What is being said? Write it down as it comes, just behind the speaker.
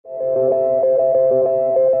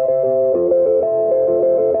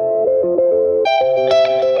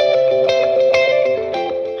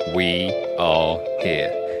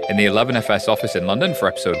in the 11FS office in London for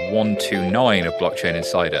episode 129 of Blockchain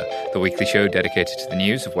Insider, the weekly show dedicated to the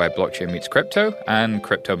news of where blockchain meets crypto and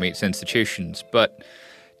crypto meets institutions. But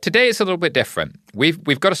today it's a little bit different.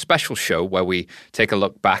 We've got a special show where we take a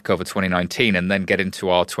look back over 2019 and then get into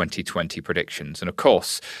our 2020 predictions. And of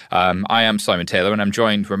course, I am Simon Taylor, and I'm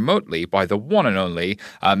joined remotely by the one and only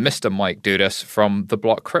Mr. Mike Dudas from The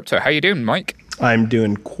Block Crypto. How you doing, Mike? I'm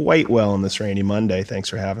doing quite well on this rainy Monday. Thanks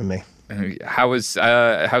for having me. How's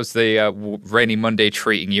the rainy Monday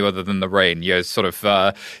treating you other than the rain? You're sort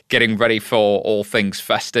of getting ready for all things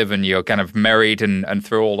festive, and you're kind of married and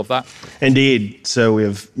through all of that? Indeed. So we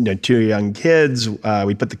have 2 young kids.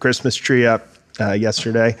 We put the Christmas tree up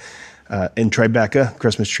yesterday in Tribeca.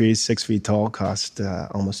 Christmas trees, 6 feet tall, cost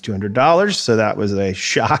almost $200. So that was a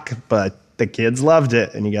shock, but the kids loved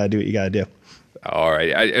it, and you got to do what you got to do. All right.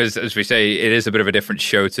 As we say, it is a bit of a different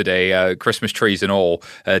show today. Christmas trees and all,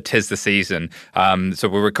 'tis the season. So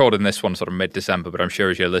we're recording this one sort of mid-December, but I'm sure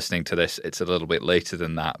as you're listening to this, it's a little bit later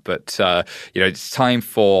than that. But, it's time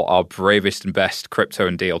for our bravest and best crypto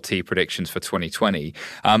and DLT predictions for 2020.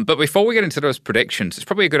 But before we get into those predictions, it's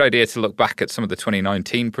probably a good idea to look back at some of the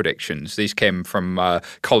 2019 predictions. These came from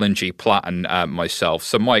Colin G. Platt and myself.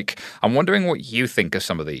 So, Mike, I'm wondering what you think of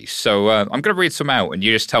some of these. So I'm going to read some out, and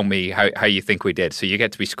you just tell me how you think we did. So you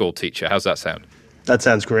get to be school teacher. How's that sound? That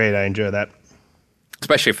sounds great. I enjoy that.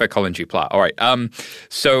 Especially for Colin G. Platt. All right.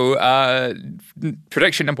 So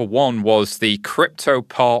prediction number 1 was the crypto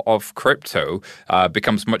part of crypto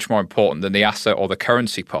becomes much more important than the asset or the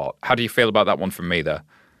currency part. How do you feel about that one from me there?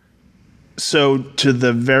 So to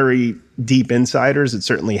the very deep insiders, it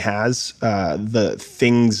certainly has. The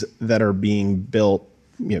things that are being built,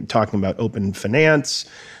 talking about open finance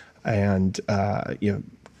and,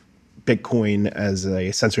 Bitcoin as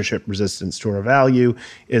a censorship-resistant store of value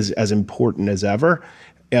is as important as ever.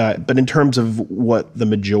 But in terms of what the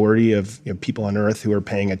majority of people on Earth who are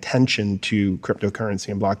paying attention to cryptocurrency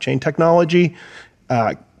and blockchain technology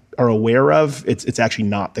are aware of, it's actually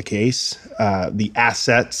not the case. The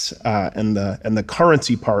assets and the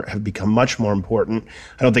currency part have become much more important.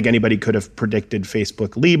 I don't think anybody could have predicted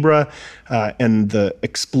Facebook Libra and the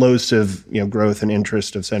explosive growth and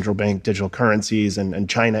interest of central bank digital currencies and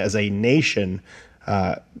China as a nation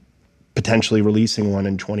potentially releasing one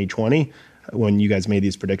in 2020 when you guys made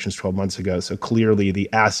these predictions 12 months ago. So clearly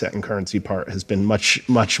the asset and currency part has been much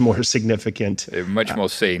more significant. Much more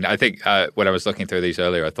seen. I think when I was looking through these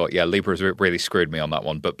earlier, I thought, Libra's really screwed me on that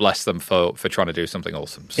one, but bless them for trying to do something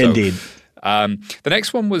awesome. So, indeed. The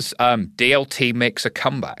next one was DLT makes a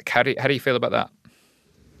comeback. How do you feel about that?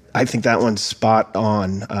 I think that one's spot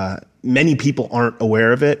on. Many people aren't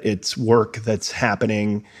aware of it. It's work that's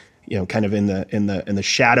happening, kind of in the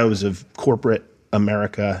shadows of corporate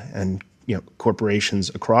America and corporations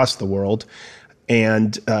across the world.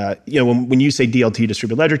 And, when you say DLT,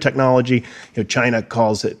 distributed ledger technology, China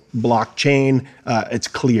calls it blockchain. It's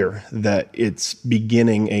clear that it's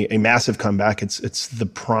beginning a massive comeback. It's the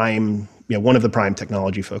prime, one of the prime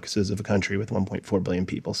technology focuses of a country with 1.4 billion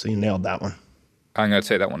people. So you nailed that one. I'm going to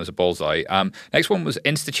take that one as a bullseye. Next one was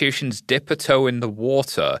institutions dip a toe in the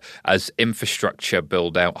water as infrastructure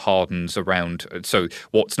build out hardens around. So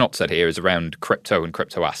what's not said here is around crypto and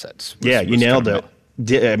crypto assets. You nailed it.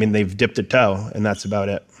 They've dipped a toe, and that's about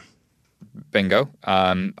it. Bingo.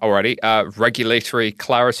 Alrighty. Regulatory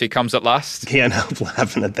clarity comes at last. Can't help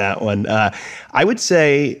laughing at that one. I would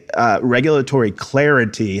say regulatory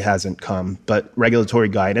clarity hasn't come, but regulatory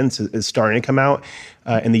guidance is starting to come out.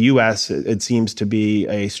 In the U.S., it seems to be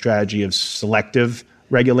a strategy of selective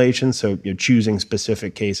regulation, so choosing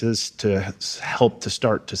specific cases to help to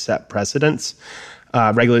start to set precedents.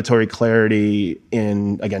 Regulatory clarity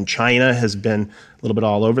in, again, China has been a little bit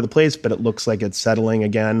all over the place, but it looks like it's settling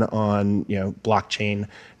again on blockchain,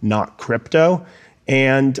 not crypto.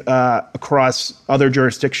 And across other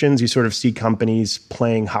jurisdictions, you sort of see companies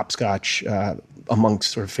playing hopscotch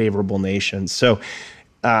amongst sort of favorable nations. So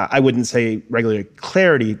I wouldn't say regulatory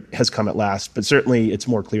clarity has come at last, but certainly it's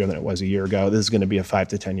more clear than it was a year ago. This is going to be a 5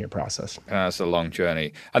 to 10 year process. That's a long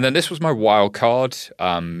journey. And then this was my wild card,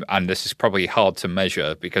 and this is probably hard to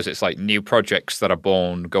measure because it's like new projects that are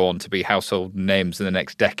born go on to be household names in the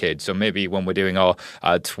next decade. So maybe when we're doing our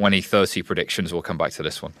 2030 predictions, we'll come back to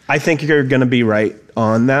this one. I think you're going to be right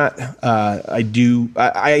on that.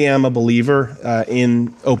 I am a believer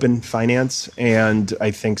in open finance, and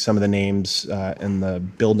I think some of the names and the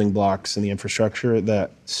building blocks and the infrastructure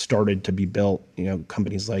that started to be built,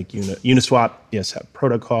 companies like Uniswap, ESF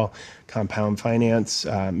Protocol, Compound Finance,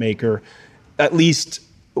 Maker, at least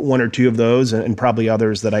one or two of those, and probably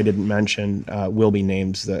others that I didn't mention, will be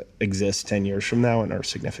names that exist 10 years from now and are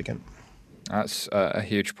significant. That's a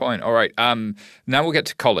huge point. All right. Now we'll get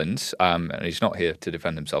to Collins, and he's not here to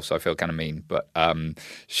defend himself, so I feel kind of mean. But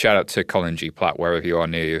shout out to Colin G. Platt, wherever you are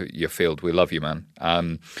near your field. We love you,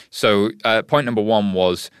 man. So point number one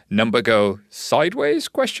was number go sideways,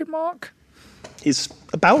 question mark? He's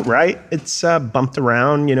about right. It's bumped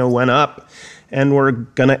around, went up. And we're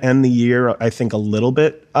going to end the year, I think, a little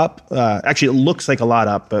bit up. Actually, it looks like a lot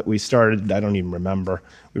up, but we started, I don't even remember.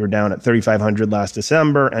 We were down at 3,500 last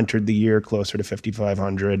December, entered the year closer to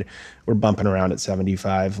 5,500. We're bumping around at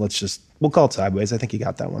 75. We'll call it sideways. I think you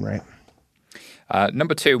got that one right.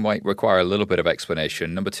 Number two might require a little bit of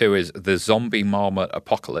explanation. Number two is the zombie marmot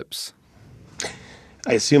apocalypse.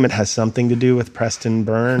 I assume it has something to do with Preston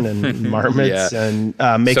Byrne and marmots and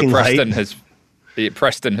making light.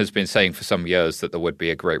 Preston has been saying for some years that there would be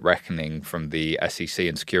a great reckoning from the SEC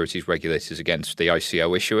and securities regulators against the ICO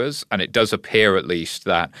issuers. And it does appear, at least,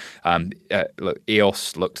 that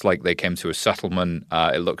EOS looks like they came to a settlement.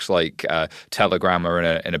 It looks like Telegram are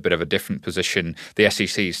in a bit of a different position. The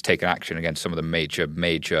SEC's taken action against some of the major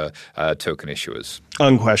token issuers.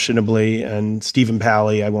 Unquestionably. And Stephen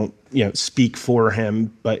Palley, I won't speak for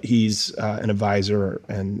him, but he's an advisor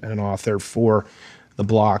and an author for The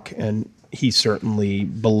Block. And he certainly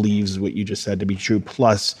believes what you just said to be true.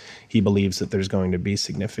 Plus, he believes that there's going to be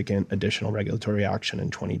significant additional regulatory action in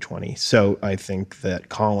 2020. So I think that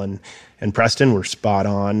Colin and Preston were spot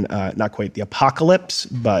on. Not quite the apocalypse,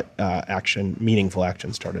 but meaningful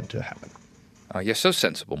action started to happen. You're so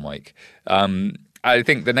sensible, Mike. I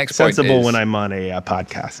think the next point is... Sensible when I'm on a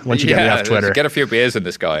podcast. Once you get me off Twitter. Get a few beers in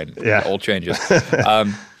this guy and it all changes.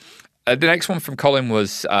 The next one from Colin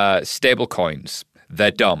was stable coins.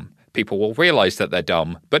 They're dumb. People will realize that they're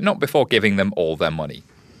dumb, but not before giving them all their money.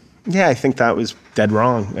 Yeah, I think that was dead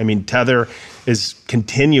wrong. I mean, Tether is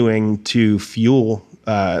continuing to fuel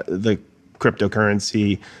the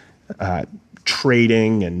cryptocurrency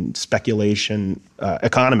trading and speculation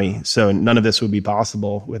economy. So none of this would be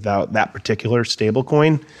possible without that particular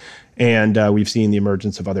stablecoin. And we've seen the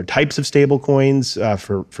emergence of other types of stablecoins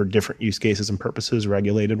for different use cases and purposes,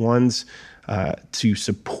 regulated ones, to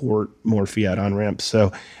support more fiat on-ramps.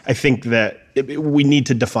 So I think that we need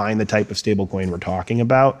to define the type of stablecoin we're talking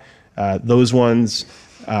about. Those ones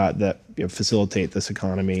that facilitate this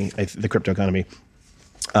economy, the crypto economy,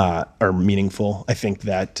 are meaningful. I think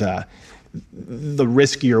that the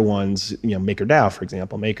riskier ones, MakerDAO, for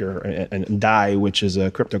example, Maker and DAI, which is a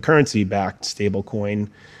cryptocurrency-backed stablecoin,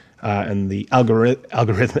 and the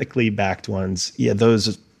algorithmically backed ones,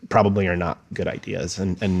 those probably are not good ideas.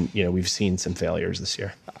 And we've seen some failures this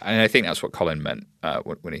year. And I think that's what Colin meant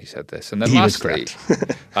when he said this. And then he lastly, was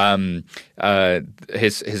correct.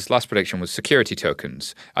 his last prediction was security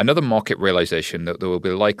tokens. Another market realization that there will be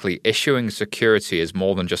likely issuing security is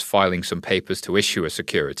more than just filing some papers to issue a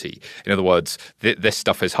security. In other words, this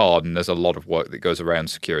stuff is hard and there's a lot of work that goes around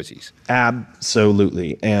securities.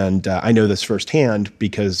 Absolutely. And I know this firsthand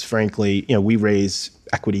because, frankly, we raise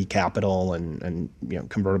equity capital and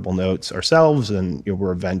convertible notes ourselves, and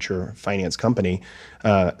we're a venture finance company.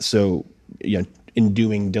 So in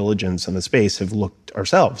doing diligence in the space, have looked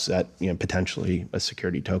ourselves at potentially a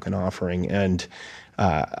security token offering, and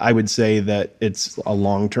I would say that it's a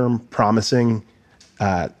long-term promising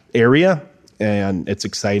area, and it's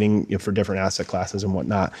exciting for different asset classes and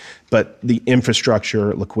whatnot. But the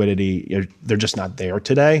infrastructure, liquidity, they're just not there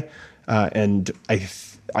today, and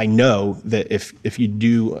I know that if you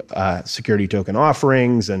do security token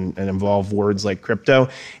offerings and involve words like crypto,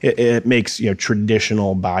 it makes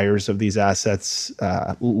traditional buyers of these assets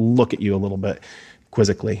look at you a little bit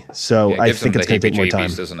quizzically. So I think it's going to take more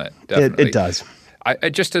time. Doesn't it? Definitely. It does.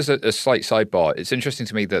 Just as a slight sidebar, it's interesting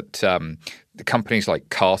to me that the companies like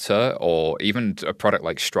Carter or even a product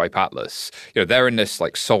like Stripe Atlas, they're in this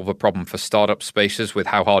solve a problem for startup spaces with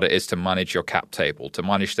how hard it is to manage your cap table, to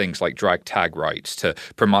manage things like drag tag rights, to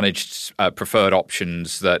manage preferred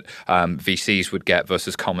options that VCs would get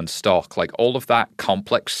versus common stock, all of that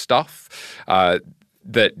complex stuff.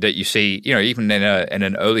 That you see, even in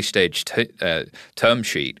an early stage term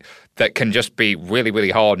sheet, that can just be really, really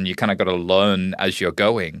hard, and you kind of got to learn as you're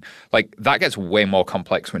going. That gets way more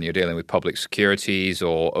complex when you're dealing with public securities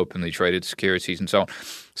or openly traded securities and so on.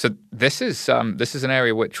 So this is an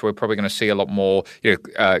area which we're probably going to see a lot more,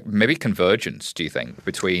 maybe convergence. Do you think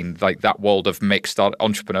between that world of mixed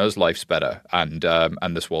entrepreneurs' life's better and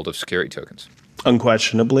this world of security tokens?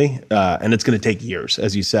 Unquestionably, and it's going to take years,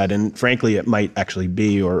 as you said. And frankly, it might actually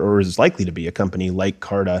be, or is likely to be, a company like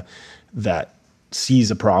Carta that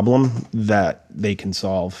sees a problem that they can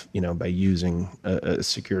solve, by using a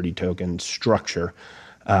security token structure.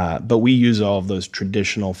 But we use all of those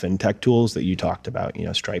traditional fintech tools that you talked about,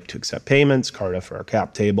 Stripe to accept payments, Carta for our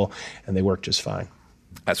cap table, and they work just fine.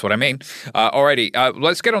 That's what I mean. Alrighty,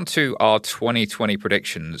 let's get on to our 2020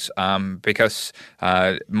 predictions because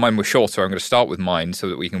mine were shorter. I'm going to start with mine so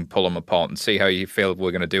that we can pull them apart and see how you feel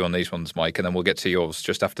we're going to do on these ones, Mike, and then we'll get to yours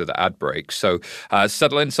just after the ad break. So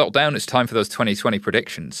settle in, settle down. It's time for those 2020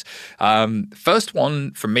 predictions. First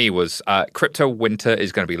one for me was crypto winter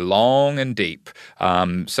is going to be long and deep.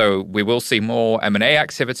 So we will see more M&A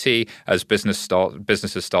activity as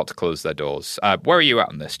businesses start to close their doors. Where are you at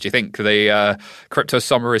on this? Do you think the crypto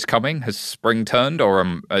summer is coming? Has spring turned,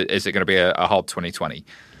 or is it going to be a hard 2020?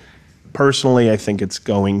 Personally, I think it's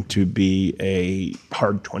going to be a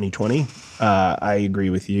hard 2020. I agree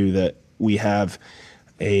with you that we have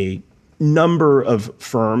a number of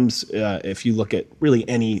firms. If you look at really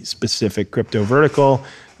any specific crypto vertical,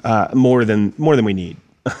 more than we need.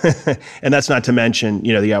 And that's not to mention,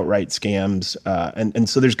 the outright scams. And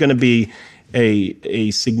so there's going to be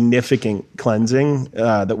a significant cleansing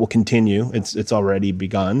that will continue. It's already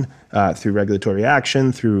begun through regulatory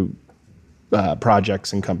action, through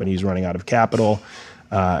projects and companies running out of capital,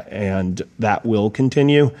 and that will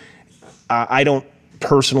continue. I don't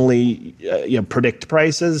personally predict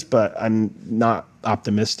prices, but I'm not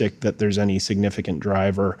optimistic that there's any significant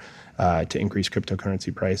driver to increase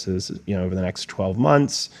cryptocurrency prices over the next 12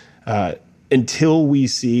 months. Until we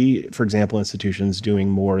see, for example, institutions doing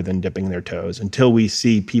more than dipping their toes, until we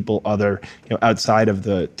see people outside of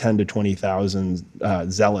the 10 to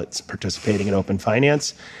 20,000 zealots participating in open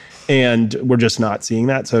finance, and we're just not seeing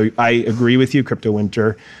that. So I agree with you. Crypto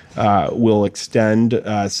winter will extend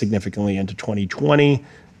significantly into 2020.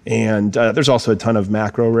 And there's also a ton of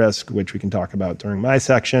macro risk, which we can talk about during my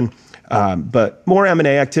section. But more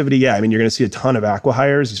M&A activity, yeah. I mean, you're going to see a ton of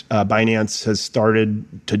acqui-hires. Binance has started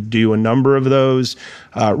to do a number of those.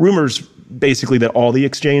 Rumors basically that all the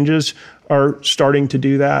exchanges are starting to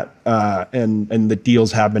do that, and the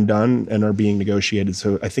deals have been done and are being negotiated.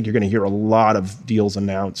 So I think you're going to hear a lot of deals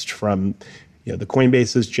announced from the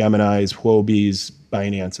Coinbases, Geminis, Huobi's,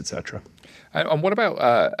 Binance, et cetera. And what about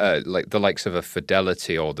like the likes of a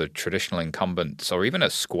Fidelity or the traditional incumbents, or even a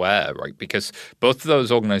Square, right? Because both of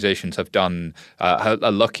those organizations have done are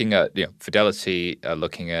looking at Fidelity,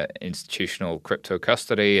 looking at institutional crypto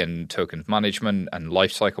custody and token management and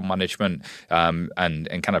lifecycle management, and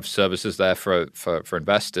kind of services there for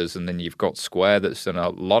investors. And then you've got Square that's done a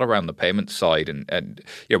lot around the payment side, and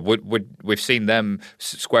we've seen them,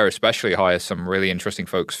 Square especially, hire some really interesting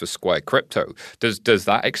folks for Square Crypto. Does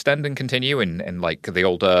that extend and continue in like the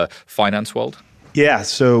older finance world? Yeah,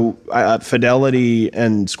 so Fidelity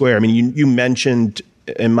and Square, I mean, you mentioned,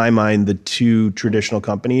 in my mind, the two traditional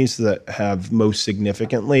companies that have most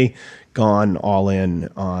significantly gone all in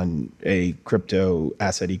on a crypto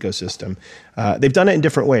asset ecosystem. They've done it in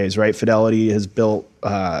different ways, right? Fidelity has built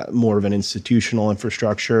more of an institutional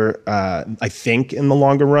infrastructure. I think in the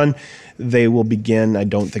longer run, they will begin, I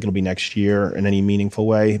don't think it'll be next year in any meaningful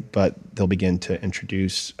way, but they'll begin to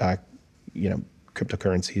introduce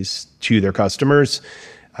cryptocurrencies to their customers.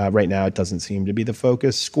 Right now, it doesn't seem to be the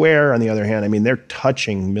focus. Square, on the other hand, I mean, they're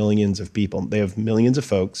touching millions of people. They have millions of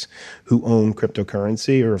folks who own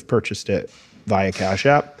cryptocurrency or have purchased it via Cash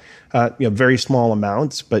App. Very small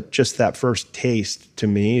amounts, but just that first taste to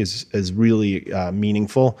me is really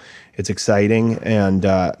meaningful. It's exciting, and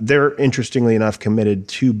they're, interestingly enough, committed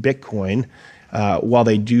to Bitcoin. While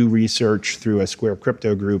they do research through a Square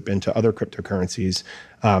Crypto group into other cryptocurrencies,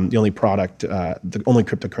 the only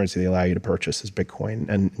cryptocurrency they allow you to purchase is Bitcoin.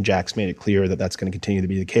 And Jack's made it clear that that's going to continue to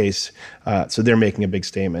be the case. So they're making a big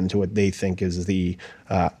statement to what they think is the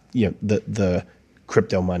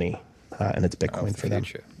crypto money. And it's Bitcoin for them.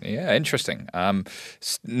 Yeah, interesting.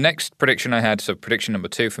 Next prediction I had, so prediction number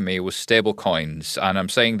 2 for me, was stable coins. And I'm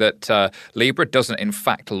saying that Libra doesn't in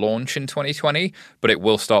fact launch in 2020, but it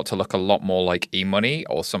will start to look a lot more like e-money,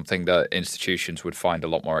 or something that institutions would find a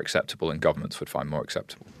lot more acceptable and governments would find more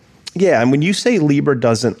acceptable. Yeah, and when you say Libra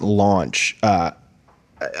doesn't launch, I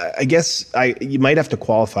guess you might have to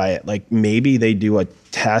qualify it. Like maybe they do a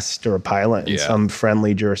test or a pilot in some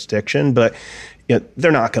friendly jurisdiction, but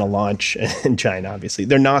they're not going to launch in China, obviously.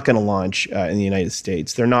 They're not going to launch in the United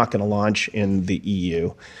States. They're not going to launch in the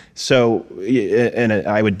EU. So, and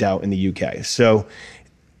I would doubt in the UK. So,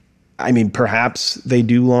 I mean, perhaps they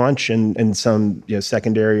do launch in some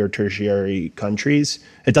secondary or tertiary countries.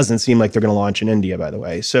 It doesn't seem like they're going to launch in India, by the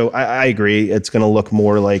way. So I agree. It's going to look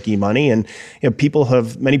more like e-money. And many people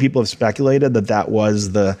have speculated that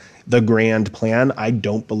was the grand plan. I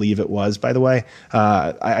don't believe it was, by the way.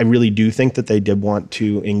 I really do think that they did want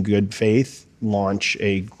to, in good faith, launch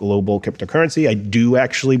a global cryptocurrency. I do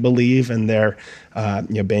actually believe in their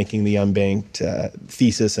banking the unbanked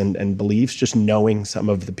thesis and beliefs, just knowing some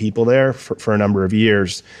of the people there for a number of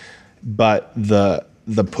years. But the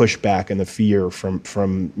pushback and the fear from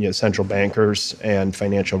central bankers and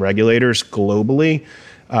financial regulators globally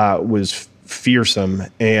was fearsome,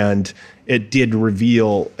 and it did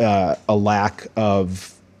reveal a lack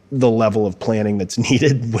of the level of planning that's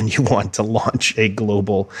needed when you want to launch a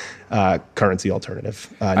global currency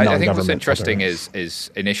alternative. I think what's interesting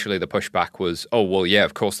is initially the pushback was, oh, well, yeah,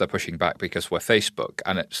 of course they're pushing back because we're Facebook.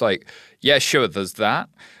 And it's like, yeah, sure, there's that.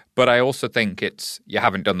 But I also think you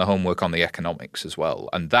haven't done the homework on the economics as well.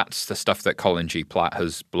 And that's the stuff that Colin G. Platt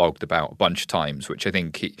has blogged about a bunch of times, which I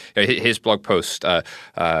think his blog post, I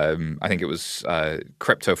think it was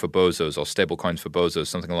Crypto for Bozos or Stablecoins for Bozos,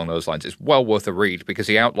 something along those lines, is well worth a read because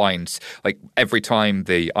he outlines like every time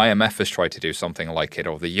the IMF has tried to do something like it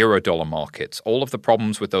or the Eurodollar markets, all of the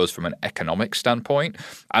problems with those from an economic standpoint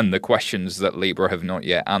and the questions that Libra have not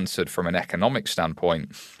yet answered from an economic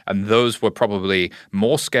standpoint. And those were probably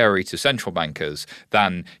more scary to central bankers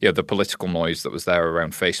than the political noise that was there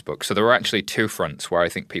around Facebook. So there were actually two fronts where I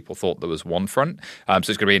think people thought there was one front. So it's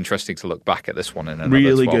going to be interesting to look back at this one in another 12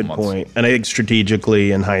 months. Really good point. And I think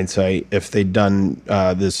strategically, in hindsight, if they'd done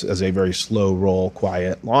this as a very slow roll,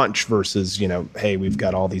 quiet launch versus, hey, we've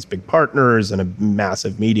got all these big partners and a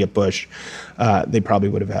massive media push, they probably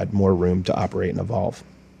would have had more room to operate and evolve.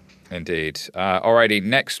 Indeed. Alrighty,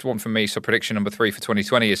 next one for me. So prediction number 3 for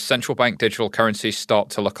 2020 is central bank digital currencies start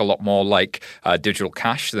to look a lot more like digital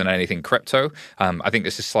cash than anything crypto. I think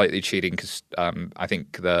this is slightly cheating because I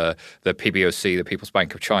think the PBOC, the People's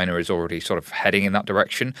Bank of China, is already sort of heading in that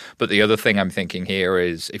direction. But the other thing I'm thinking here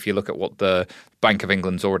is if you look at what the Bank of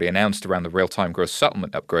England's already announced around the real-time gross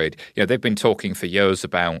settlement upgrade, they've been talking for years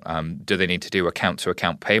about do they need to do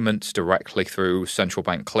account-to-account payments directly through central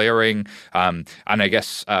bank clearing? And I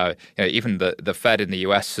guess even the Fed in the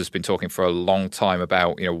US has been talking for a long time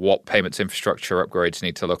about what payments infrastructure upgrades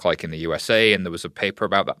need to look like in the USA, and there was a paper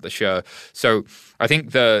about that this year. So I think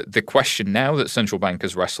the question now that central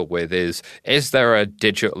bankers wrestle with is there a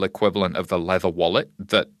digital equivalent of the leather wallet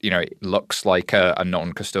that looks like a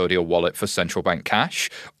non-custodial wallet for central bank cash,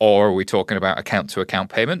 or are we talking about account-to-account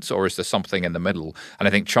payments, or is there something in the middle? And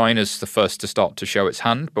I think China's the first to start to show its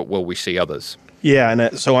hand, but will we see others? Yeah,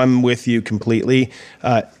 and so I'm with you completely.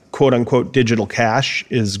 Quote unquote digital cash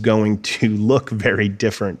is going to look very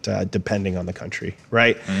different depending on the country,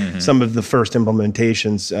 right? Mm-hmm. Some of the first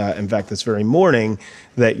implementations, in fact, this very morning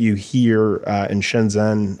that you hear in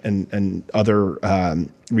Shenzhen and other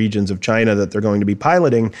regions of China that they're going to be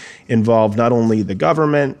piloting involve not only the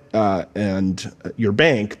government and your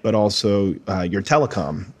bank, but also your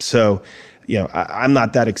telecom. So, I'm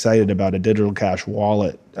not that excited about a digital cash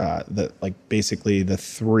wallet that like basically the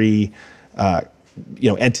three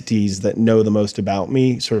entities that know the most about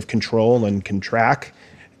me sort of control and can track.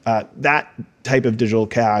 That type of digital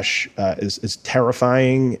cash is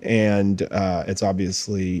terrifying, and it's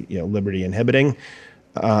obviously liberty inhibiting.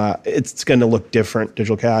 It's going to look different,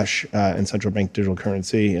 digital cash and central bank digital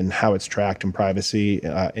currency, and how it's tracked and privacy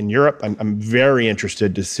in Europe. I'm very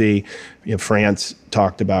interested to see. France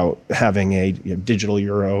talked about having a digital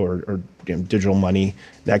euro or digital money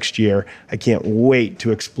next year. I can't wait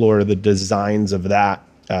to explore the designs of that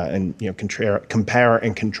and compare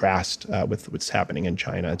and contrast with what's happening in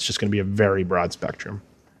China. It's just going to be a very broad spectrum.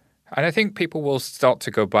 And I think people will start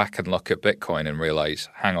to go back and look at Bitcoin and realize,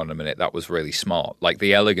 hang on a minute, that was really smart. Like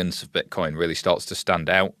the elegance of Bitcoin really starts to stand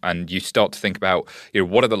out. And you start to think about,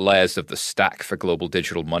 what are the layers of the stack for global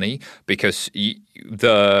digital money? Because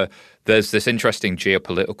there's this interesting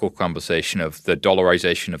geopolitical conversation of the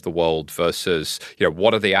dollarization of the world versus,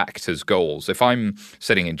 what are the actors' goals? If I'm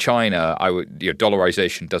sitting in China,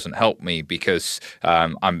 dollarization doesn't help me because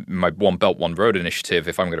I'm my One Belt, One Road initiative.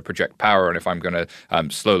 If I'm going to project power and if I'm going to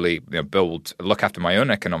slowly look after my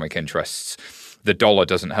own economic interests, the dollar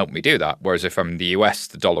doesn't help me do that. Whereas if I'm the US,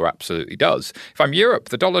 the dollar absolutely does. If I'm Europe,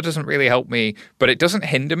 the dollar doesn't really help me, but it doesn't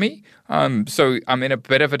hinder me. So I'm in a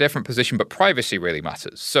bit of a different position, but privacy really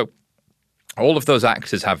matters. So all of those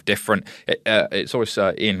actors have different. It's always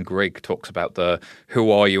Ian Grigg talks about the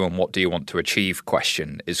 "who are you and what do you want to achieve"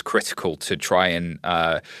 question is critical to try and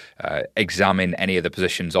examine any of the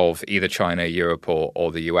positions of either China, Europe,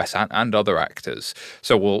 or the US and other actors.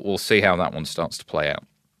 So we'll see how that one starts to play out.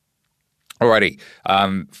 Alrighty.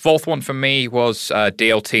 Fourth one for me was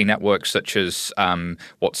DLT networks such as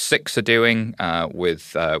what SIX are doing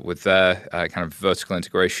with their kind of vertical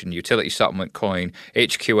integration, utility settlement coin,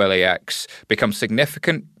 HQLAX become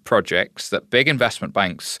significant projects that big investment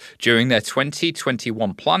banks during their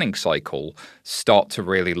 2021 planning cycle start to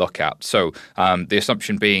really look at. So the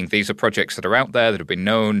assumption being these are projects that are out there, that have been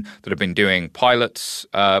known, that have been doing pilots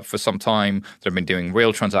for some time, that have been doing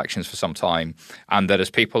real transactions for some time, and that as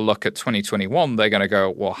people look at 2021, they're going to go,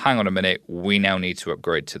 well, hang on a minute, we now need to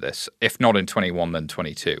upgrade to this. If not in 21, then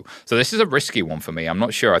 22. So this is a risky one for me. I'm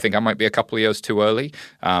not sure. I think I might be a couple of years too early,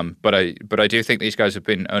 but I do think these guys have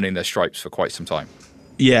been earning their stripes for quite some time.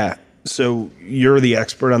 Yeah. So you're the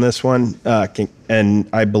expert on this one, and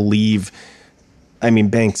I believe,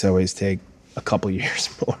 banks always take a couple years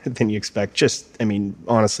more than you expect.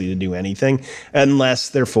 Honestly, to do anything, unless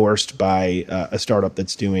they're forced by a startup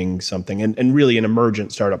that's doing something, and really an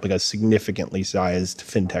emergent startup, like a significantly sized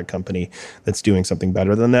fintech company that's doing something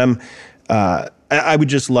better than them. I would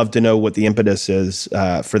just love to know what the impetus is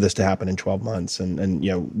for this to happen in 12 months, and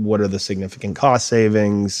what are the significant cost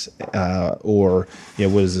savings, or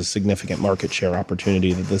what is a significant market share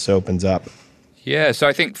opportunity that this opens up. Yeah, so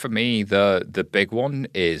I think for me, the big one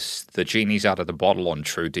is the genie's out of the bottle on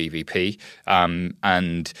true DVP.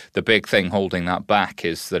 And the big thing holding that back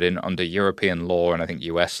is that under European law and I think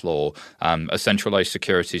US law, a centralized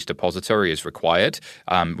securities depository is required,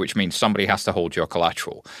 which means somebody has to hold your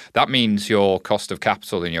collateral. That means your cost of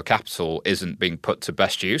capital and your capital isn't being put to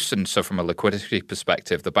best use. And so from a liquidity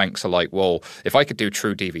perspective, the banks are like, well, if I could do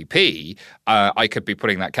true DVP, I could be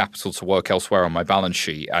putting that capital to work elsewhere on my balance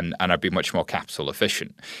sheet and I'd be much more capital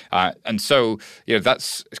efficient. And so,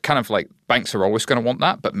 that's kind of like banks are always going to want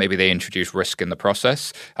that, but maybe they introduce risk in the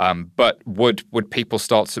process. But would people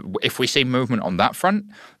start to, if we see movement on that front,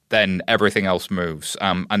 then everything else moves.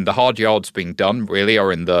 And the hard yards being done really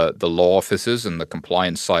are in the law offices and the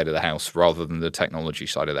compliance side of the house rather than the technology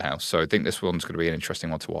side of the house. So I think this one's going to be an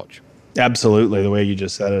interesting one to watch. Absolutely. The way you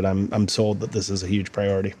just said it, I'm sold that this is a huge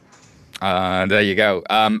priority. There you go.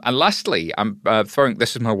 And lastly, I'm throwing,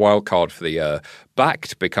 this is my wild card for the year.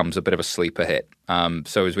 Bakkt becomes a bit of a sleeper hit.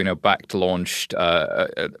 So as we know, Bakkt launched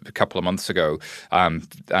a couple of months ago.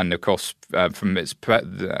 And of course, from its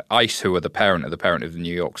ICE, who are the parent of the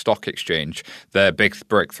New York Stock Exchange, their big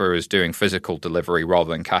breakthrough is doing physical delivery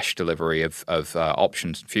rather than cash delivery of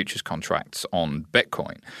options and futures contracts on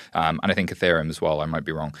Bitcoin. And I think Ethereum as well. I might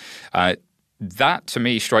be wrong. That, to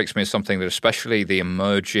me, strikes me as something that especially the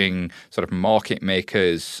emerging sort of market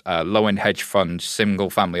makers, low-end hedge funds,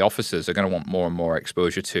 single-family offices are going to want more and more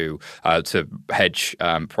exposure to hedge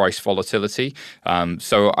price volatility.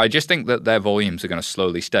 So I just think that their volumes are going to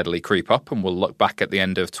slowly, steadily creep up, and we'll look back at the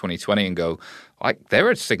end of 2020 and go,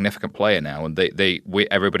 they're a significant player now, and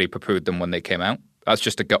everybody poo-pooed them when they came out. That's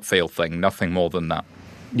just a gut feel thing, nothing more than that.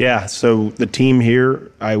 Yeah, so the team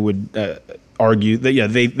here, I would argue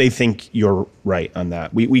that, they think you're right on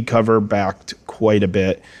that. We cover Bakkt quite a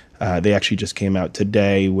bit. They actually just came out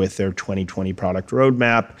today with their 2020 product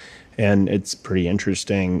roadmap, and it's pretty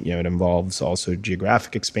interesting. It involves also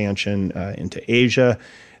geographic expansion into Asia.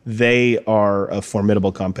 They are a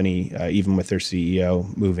formidable company, even with their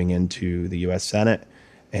CEO moving into the U.S. Senate.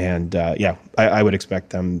 And I would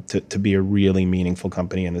expect them to be a really meaningful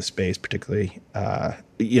company in this space, particularly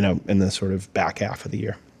in the sort of back half of the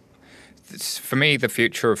year. For me, the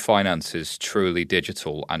future of finance is truly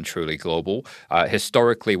digital and truly global.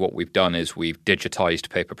 Historically, what we've done is we've digitized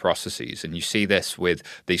paper processes. And you see this with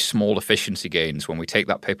these small efficiency gains when we take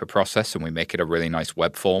that paper process and we make it a really nice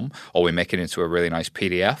web form or we make it into a really nice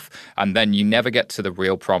PDF. And then you never get to the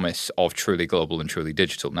real promise of truly global and truly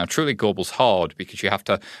digital. Now, truly global is hard because you have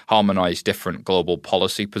to harmonize different global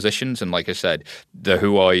policy positions. And like I said, the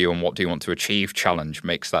who are you and what do you want to achieve challenge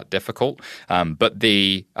makes that difficult. But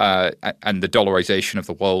the dollarization of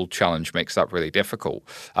the world challenge makes that really difficult.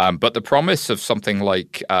 But the promise of something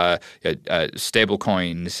like stable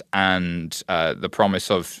coins and the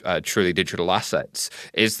promise of truly digital assets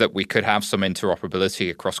is that we could have some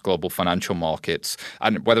interoperability across global financial markets.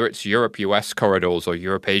 And whether it's Europe-US corridors or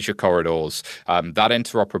Europe-Asia corridors, that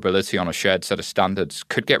interoperability on a shared set of standards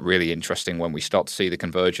could get really interesting when we start to see the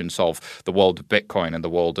convergence of the world of Bitcoin and the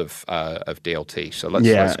world of DLT. So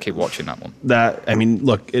let's keep watching that one.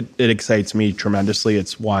 It excites me tremendously.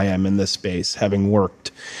 It's why I'm in this space, having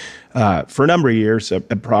worked for a number of years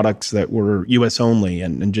at products that were U.S. only,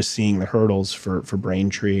 and just seeing the hurdles for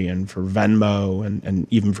Braintree and for Venmo and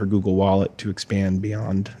even for Google Wallet to expand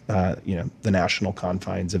beyond the national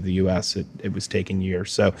confines of the U.S. It was taking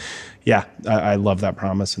years. So, I love that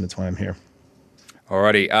promise, and it's why I'm here.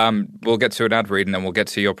 Alrighty, we'll get to an ad read and then we'll get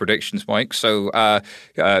to your predictions, Mike. So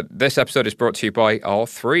this episode is brought to you by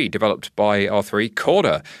R3, developed by R3.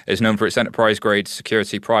 Corda is known for its enterprise-grade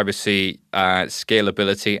security, privacy,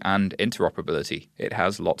 scalability and interoperability. It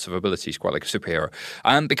has lots of abilities, quite like a superhero.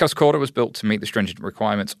 And because Corda was built to meet the stringent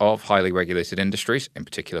requirements of highly regulated industries, in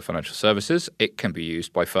particular financial services, it can be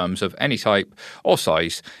used by firms of any type or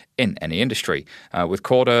size in any industry. With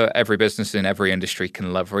Corda, every business in every industry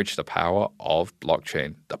can leverage the power of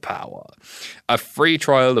blockchain. The power. A free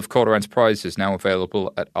trial of Corda Enterprise is now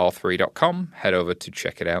available at r3.com. Head over to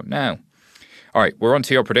check it out now. All right, we're on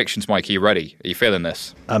to your predictions, Mike. Are you ready? Are you feeling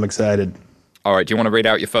this? I'm excited. All right, do you want to read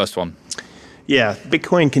out your first one? Yeah,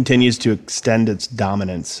 Bitcoin continues to extend its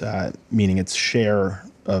dominance, meaning its share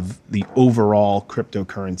of the overall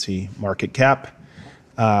cryptocurrency market cap.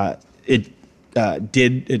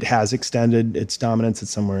 It has extended its dominance.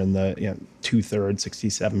 It's somewhere in the 2/3,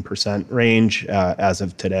 67% range as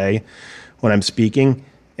of today when I'm speaking.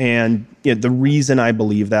 And the reason I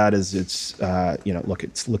believe that is it's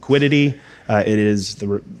liquidity. It is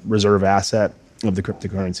the reserve asset of the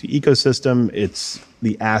cryptocurrency ecosystem. It's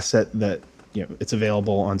the asset that it's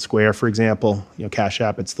available on Square, for example, Cash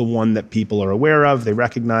App. It's the one that people are aware of, they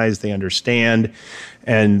recognize, they understand,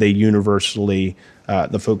 and they universally,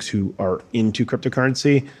 the folks who are into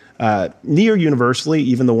cryptocurrency, near universally,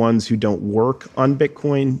 even the ones who don't work on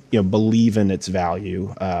Bitcoin, believe in its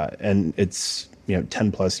value, and it's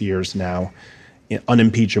 10 plus years now,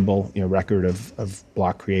 unimpeachable record of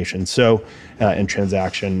block creation, and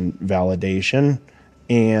transaction validation.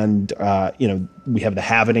 And, we have the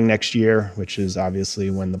halvening next year, which is obviously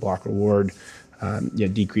when the block reward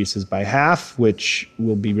decreases by half, which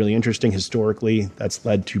will be really interesting. Historically, that's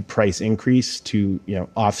led to price increase to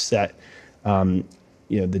offset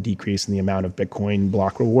the decrease in the amount of Bitcoin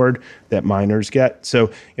block reward that miners get.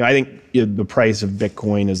 So I think the price of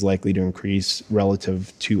Bitcoin is likely to increase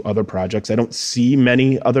relative to other projects. I don't see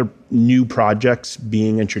many other new projects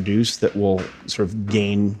being introduced that will sort of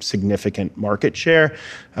gain significant market share.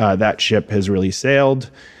 That ship has really sailed.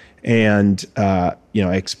 And I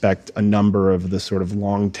expect a number of the sort of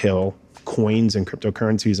long tail coins and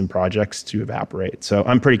cryptocurrencies and projects to evaporate. So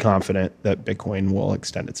I'm pretty confident that Bitcoin will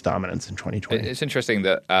extend its dominance in 2020. It's interesting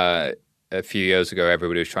that a few years ago,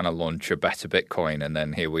 everybody was trying to launch a better Bitcoin, and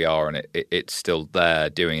then here we are, and it's still there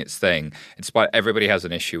doing its thing. In spite, everybody has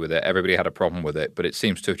an issue with it. Everybody had a problem with it, but it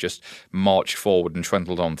seems to have just marched forward and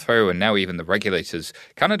trundled on through. And now even the regulators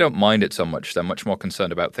kind of don't mind it so much. They're much more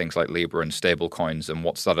concerned about things like Libra and stable coins and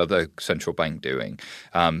what's that other central bank doing.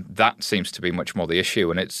 That seems to be much more the issue,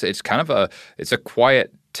 and it's kind of a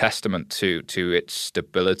quiet testament to its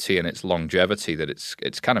stability and its longevity that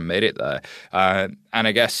it's kind of made it there. And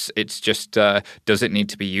I guess it's just, does it need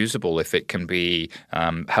to be usable if it can be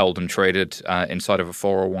held and traded inside of a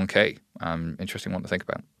 401k? Interesting one to think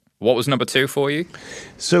about. What was number 2 for you?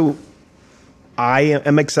 So I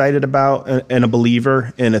am excited about and a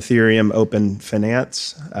believer in Ethereum open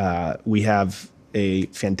finance. We have a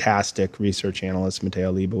fantastic research analyst,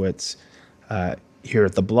 Matteo Leibowitz, here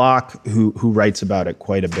at The Block, who writes about it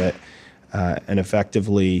quite a bit, and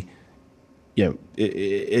effectively,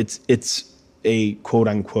 it's a quote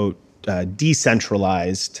unquote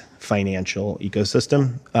decentralized financial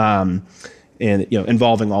ecosystem, and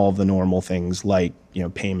involving all of the normal things like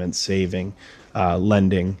payments, saving,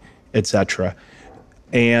 lending, etc.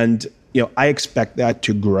 And I expect that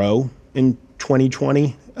to grow in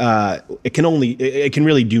 2020. It can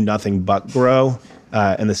really do nothing but grow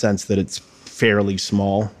in the sense that it's fairly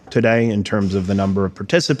small today in terms of the number of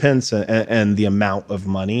participants and the amount of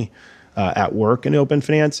money at work in open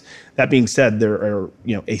finance. That being said, there are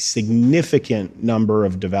a significant number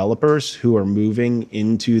of developers who are moving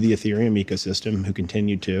into the Ethereum ecosystem who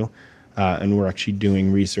continue to, and we're actually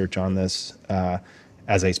doing research on this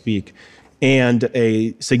as I speak, and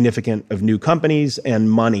a significant of new companies and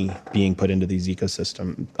money being put into this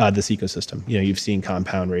ecosystem. You've seen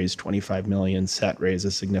Compound raise 25 million, Set raise a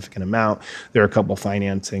significant amount. There are a couple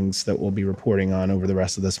financings that we'll be reporting on over the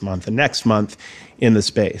rest of this month and next month in the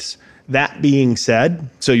space. That being said,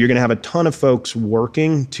 so you're going to have a ton of folks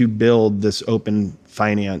working to build this open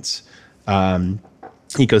finance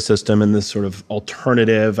ecosystem and this sort of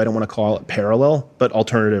alternative, I don't want to call it parallel, but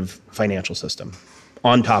alternative financial system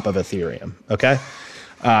on top of Ethereum, okay?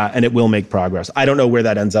 And it will make progress. I don't know where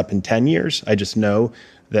that ends up in 10 years. I just know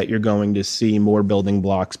that you're going to see more building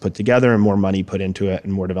blocks put together and more money put into it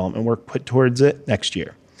and more development work put towards it next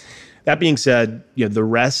year. That being said, the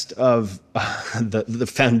rest of the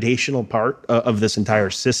foundational part of this entire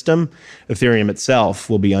system, Ethereum itself,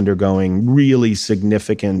 will be undergoing really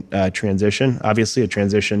significant transition. Obviously, a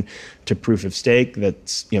transition to proof of stake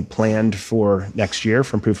that's planned for next year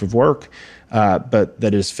from proof of work, but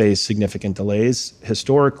that has faced significant delays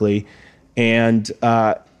historically. And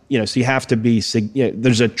so you have to be,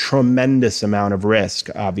 there's a tremendous amount of risk,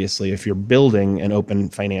 obviously, if you're building an open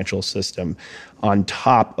financial system on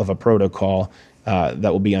top of a protocol that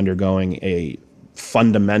will be undergoing a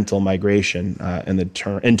fundamental migration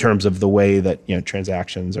in terms of the way that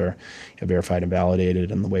transactions are verified and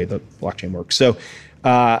validated and the way the blockchain works. So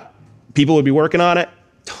people would be working on it.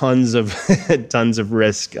 Tons of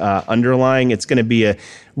risk underlying. It's going to be a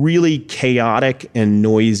really chaotic and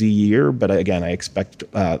noisy year, but again, I expect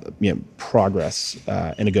progress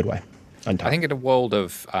in a good way. I think in a world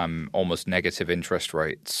of almost negative interest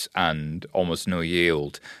rates and almost no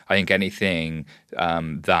yield, I think anything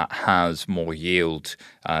that has more yield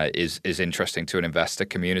is interesting to an investor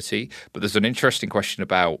community. But there's an interesting question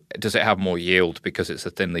about, does it have more yield because it's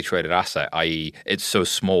a thinly traded asset, i.e. it's so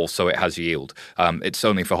small so it has yield. It's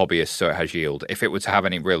only for hobbyists so it has yield. If it were to have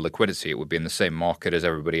any real liquidity, it would be in the same market as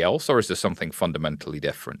everybody else, or is there something fundamentally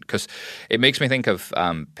different? Because it makes me think of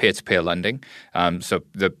peer-to-peer lending. So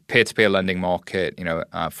the peer-to-peer lending market,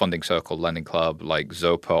 Funding Circle, Lending Club, like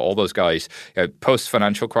Zopa, all those guys,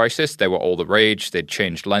 post-financial crisis, they were all the rage. They'd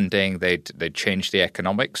changed lending. They'd changed the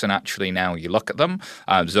economics. And actually now you look at them,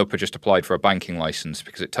 Zopa just applied for a banking license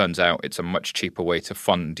because it turns out it's a much cheaper way to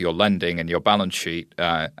fund your lending and your balance sheet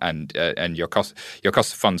and your cost of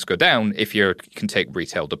funds go down if you can take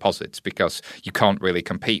retail deposits, because you can't really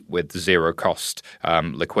compete with zero cost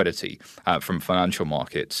liquidity from financial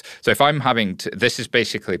markets. So if I'm having to, this is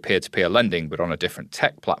basically peer-to-peer lending, but on a different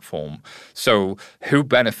tech platform. So who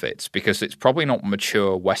benefits? Because it's probably not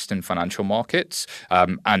mature Western financial markets.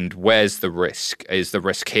 And where's the risk? Is the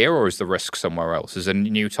risk here or is the risk somewhere else? Is it a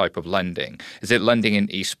new type of lending? Is it lending in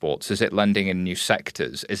esports? Is it lending in new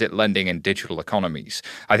sectors? Is it lending in digital economies?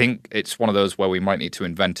 I think it's one of those where we might need to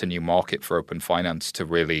invent a new market for open finance to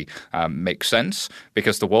really make sense,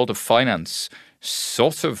 because the world of finance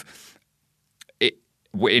sort of,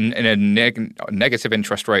 in a negative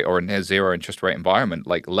interest rate or a near zero interest rate environment,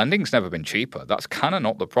 like lending's never been cheaper. That's kind of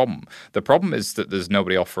not the problem. The problem is that there's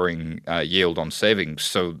nobody offering yield on savings.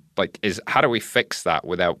 So how do we fix that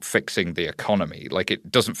without fixing the economy?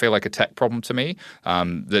 It doesn't feel like a tech problem to me.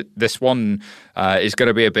 That this one is going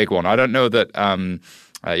to be a big one. I don't know that.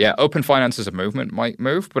 Open finance as a movement might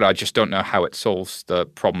move, but I just don't know how it solves the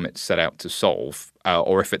problem it's set out to solve,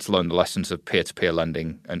 or if it's learned the lessons of peer-to-peer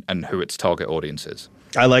lending and who its target audience is.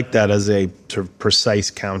 I like that as a sort of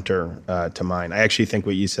precise counter to mine. I actually think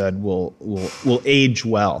what you said will age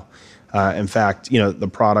well. In fact, the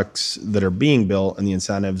products that are being built and the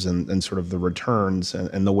incentives and sort of the returns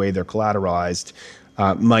and the way they're collateralized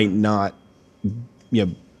might not,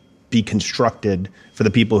 be constructed for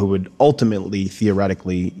the people who would ultimately,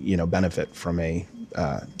 theoretically, benefit from a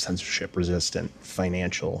censorship-resistant,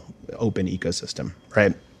 financial, open ecosystem,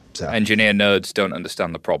 right? So. Engineer nerds don't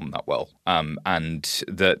understand the problem that well, and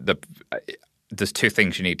there's two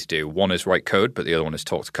things you need to do. One is write code, but the other one is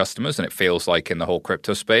talk to customers. And it feels like in the whole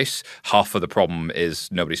crypto space, half of the problem is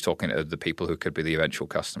nobody's talking to the people who could be the eventual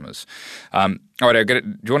customers. All right, do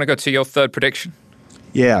you want to go to your third prediction?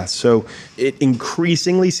 Yeah, so it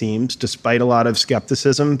increasingly seems, despite a lot of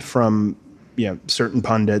skepticism from certain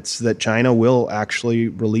pundits, that China will actually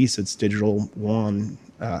release its digital yuan.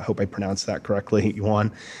 Hope I pronounced that correctly,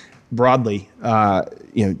 yuan, broadly,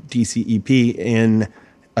 DCEP in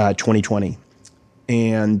 2020.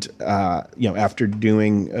 And after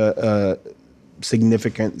doing a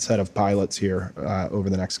significant set of pilots here over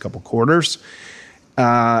the next couple quarters,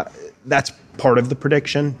 that's part of the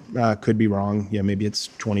prediction. Could be wrong. Maybe it's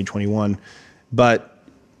 2021, but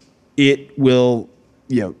it will,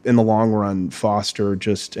 in the long run, foster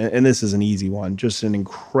just, and this is an easy one, just an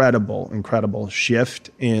incredible shift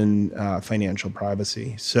in financial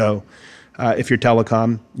privacy. So if your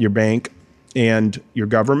telecom, your bank, and your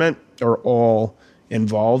government are all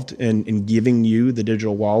involved in giving you the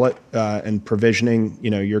digital wallet and provisioning,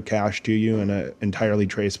 your cash to you in an entirely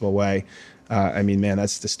traceable way,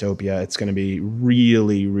 that's dystopia. It's going to be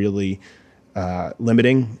really, really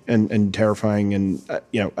limiting and terrifying. And,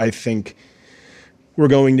 I think we're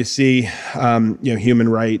going to see, human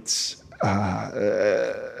rights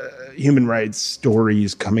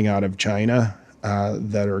stories coming out of China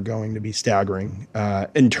that are going to be staggering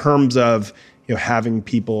in terms of, having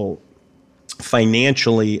people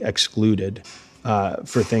financially excluded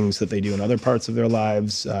for things that they do in other parts of their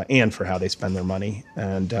lives and for how they spend their money.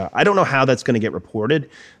 And I don't know how that's going to get reported.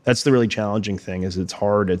 that's the really challenging thing. Is it's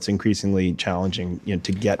hard. It's increasingly challenging,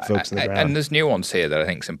 to get folks on the ground. And there's nuance here that I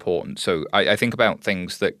think is important. So I think about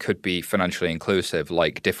things that could be financially inclusive,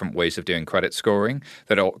 like different ways of doing credit scoring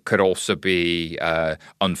that could also be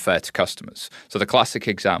unfair to customers. So the classic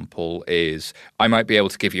example is I might be able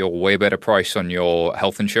to give you a way better price on your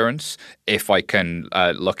health insurance if I can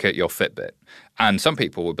look at your Fitbit. And some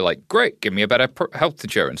people would be like, great, give me a better health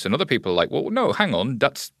insurance. And other people are like, well, no, hang on,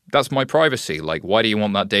 that's my privacy. Like, why do you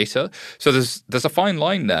want that data? So there's a fine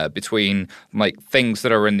line there between like things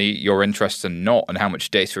that are in your interests and not, and how much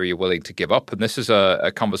data are you willing to give up. And this is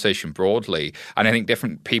a conversation broadly. And I think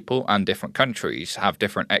different people and different countries have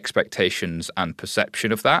different expectations and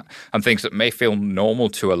perception of that. And things that may feel normal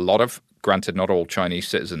to a lot of, granted, not all Chinese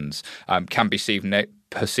citizens, can be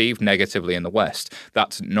perceived negatively in the West.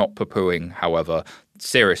 That's not poo-pooing, however,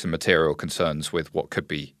 serious and material concerns with what could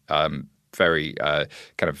be very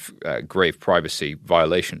grave privacy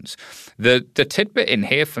violations. The tidbit in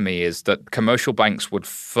here for me is that commercial banks would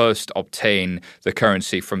first obtain the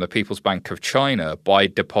currency from the People's Bank of China by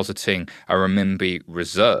depositing a renminbi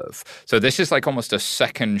reserve. So this is like almost a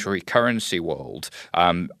secondary currency world.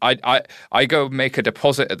 I go make a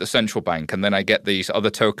deposit at the central bank, and then I get these other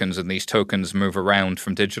tokens, and these tokens move around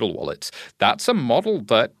from digital wallets. That's a model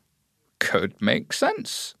that could make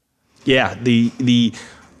sense. Yeah, the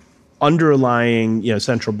underlying,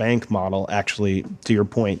 central bank model actually, to your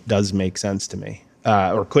point, does make sense to me,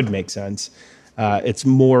 or could make sense. It's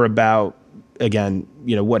more about, again,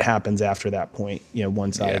 what happens after that point.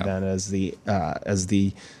 Once I then, as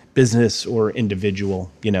the business or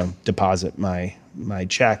individual, deposit my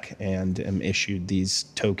check and am issued these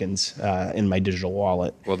tokens in my digital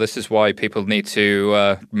wallet. Well, this is why people need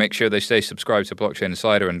to make sure they stay subscribed to Blockchain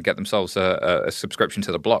Insider and get themselves a subscription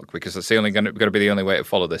to the block, because it's going to be the only way to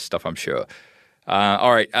follow this stuff, I'm sure.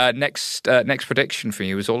 All right, next prediction for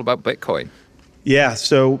you is all about Bitcoin. Yeah.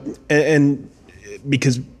 So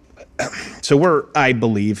we're, I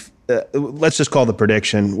believe, let's just call the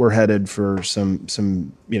prediction, we're headed for some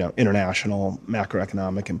international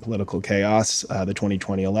macroeconomic and political chaos. The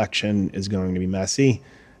 2020 election is going to be messy.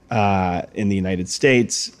 In the United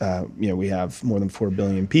States, we have more than 4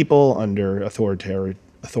 billion people under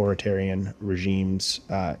authoritarian regimes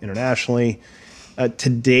internationally. To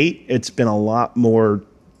date, it's been a lot more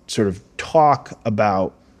sort of talk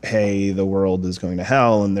about, hey, the world is going to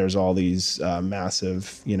hell, and there's all these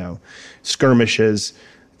massive, skirmishes.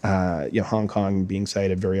 Hong Kong being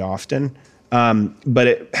cited very often, but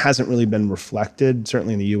it hasn't really been reflected,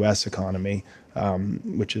 certainly in the U.S. economy,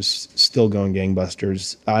 which is still going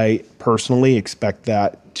gangbusters. I personally expect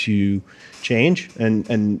that to change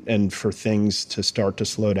and for things to start to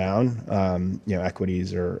slow down.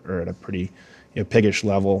 Equities are at a pretty piggish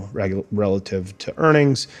level relative to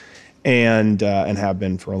earnings, and have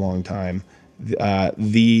been for a long time.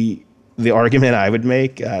 The argument I would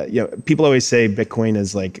make, people always say Bitcoin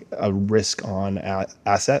is like a risk-on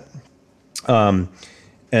asset,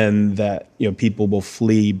 and that people will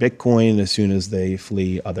flee Bitcoin as soon as they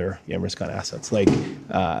flee other risk-on assets.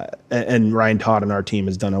 And Ryan Todd and our team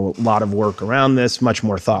has done a lot of work around this, much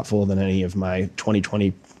more thoughtful than any of my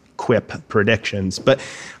 2020 quip predictions. But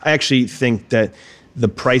I actually think that the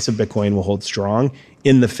price of Bitcoin will hold strong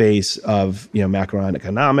in the face of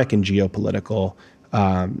macroeconomic and geopolitical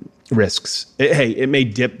risks. It may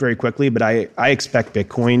dip very quickly, but I expect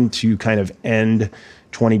Bitcoin to kind of end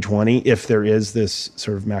 2020 if there is this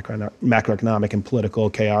sort of macroeconomic and political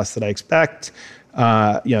chaos that I expect,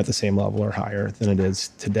 at the same level or higher than it is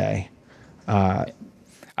today.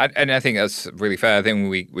 And I think that's really fair. I think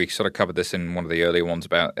we sort of covered this in one of the earlier ones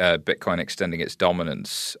about Bitcoin extending its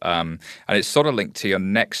dominance, and it's sort of linked to your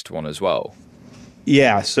next one as well.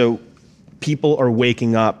 Yeah. So people are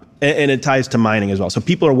waking up. And it ties to mining as well. So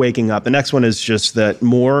people are waking up. The next one is just that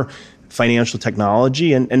more financial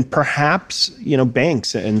technology and perhaps,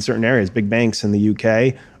 banks in certain areas, big banks in the UK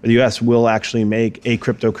or the US will actually make a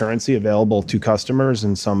cryptocurrency available to customers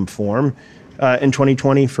in some form in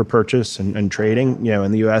 2020 for purchase and trading.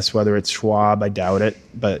 In the US, whether it's Schwab, I doubt it,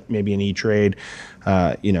 but maybe an E-Trade.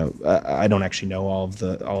 I don't actually know all of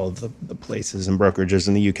the places and brokerages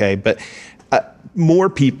in the UK, but more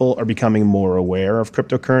people are becoming more aware of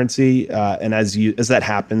cryptocurrency, and as that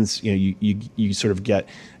happens, you sort of get,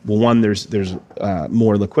 well, one, there's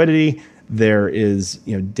more liquidity, there is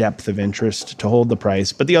depth of interest to hold the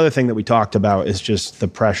price, but the other thing that we talked about is just the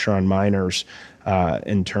pressure on miners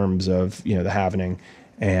in terms of the halvening,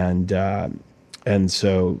 and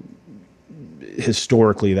so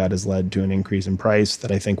historically that has led to an increase in price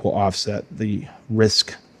that I think will offset the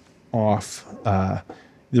risk off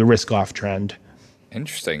trend.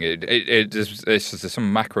 Interesting. There's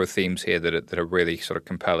some macro themes here that are really sort of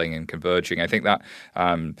compelling and converging. I think that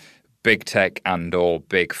big tech and or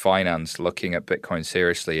big finance looking at Bitcoin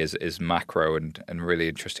seriously is macro and really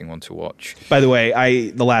interesting one to watch. By the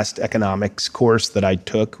way, the last economics course that I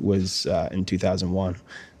took was in 2001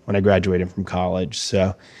 when I graduated from college.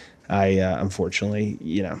 So I unfortunately,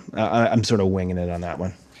 I'm sort of winging it on that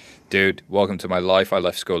one. Dude, welcome to my life. I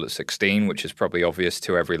left school at 16, which is probably obvious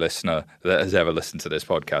to every listener that has ever listened to this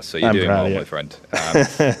podcast. So you're doing well, my friend.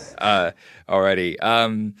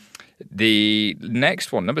 Alrighty. The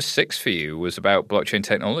next one, number 6 for you, was about blockchain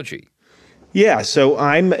technology. Yeah, so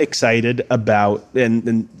I'm excited about,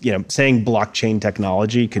 and saying blockchain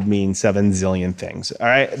technology could mean 7 zillion things. All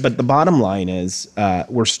right, but the bottom line is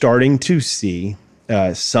we're starting to see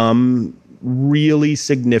some really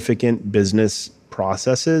significant business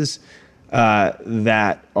processes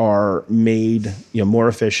that are made more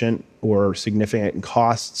efficient, or significant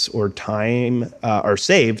costs or time are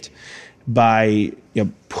saved by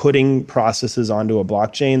putting processes onto a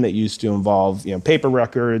blockchain that used to involve paper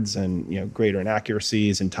records and greater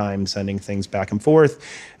inaccuracies and time sending things back and forth.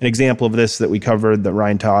 An example of this that we covered, that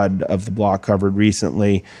Ryan Todd of The Block covered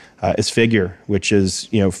recently, is Figure, which is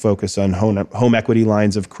focused on home equity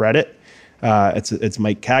lines of credit. It's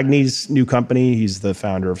Mike Cagney's new company. He's the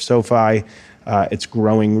founder of SoFi. It's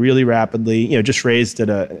growing really rapidly. Just raised at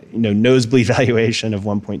a nosebleed valuation of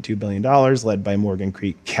 $1.2 billion, led by Morgan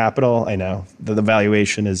Creek Capital. I know the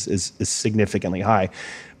valuation is significantly high,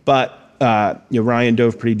 but Ryan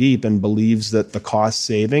dove pretty deep and believes that the cost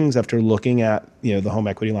savings, after looking at the home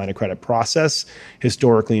equity line of credit process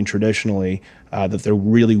historically and traditionally, that there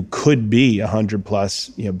really could be 100 plus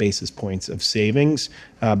basis points of savings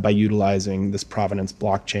by utilizing this Provenance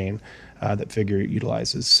blockchain that Figure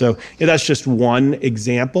utilizes. So that's just one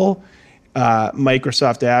example.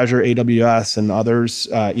 Microsoft Azure, AWS, and others,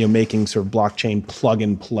 making sort of blockchain plug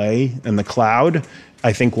and play in the cloud,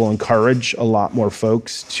 I think will encourage a lot more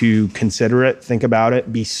folks to consider it, think about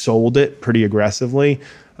it, be sold it pretty aggressively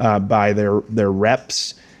by their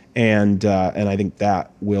reps. And I think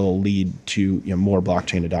that will lead to more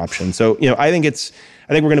blockchain adoption. So I think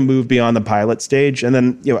we're going to move beyond the pilot stage, and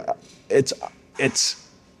then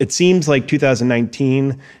it seems like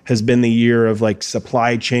 2019 has been the year of like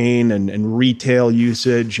supply chain and retail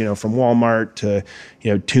usage. From Walmart to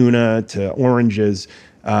tuna to oranges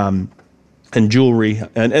and jewelry,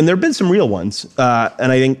 and there have been some real ones.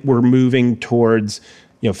 And I think we're moving towards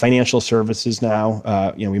financial services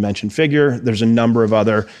now. We mentioned Figure. There's a number of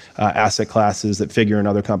other asset classes that Figure and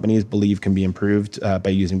other companies believe can be improved by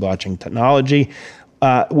using blockchain technology.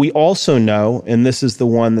 We also know, and this is the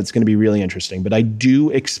one that's going to be really interesting, but I do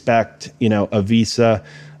expect, a Visa,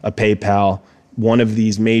 a PayPal, one of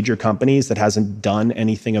these major companies that hasn't done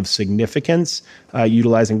anything of significance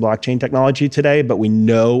utilizing blockchain technology today, but we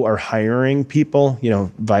know are hiring people,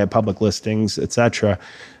 via public listings, et cetera,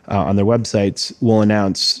 on their websites, will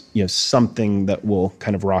announce, something that will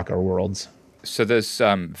kind of rock our worlds. So there's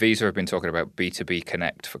Visa have been talking about B2B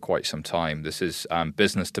Connect for quite some time. This is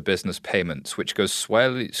business-to-business payments, which goes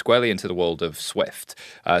squarely into the world of SWIFT.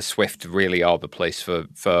 SWIFT really are the place for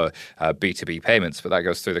B2B payments, but that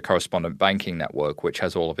goes through the correspondent banking network, which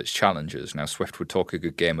has all of its challenges. Now, SWIFT would talk a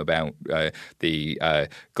good game about the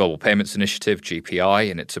Global Payments Initiative,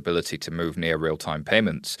 GPI, and its ability to move near real-time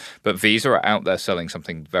payments. But Visa are out there selling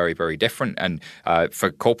something very, very different. And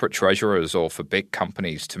for corporate treasurers or for big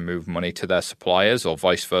companies to move money to their suppliers or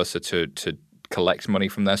vice versa to collect money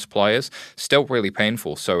from their suppliers, still really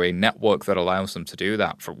painful. So a network that allows them to do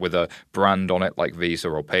that with a brand on it like Visa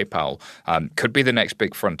or PayPal could be the next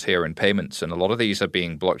big frontier in payments. And a lot of these are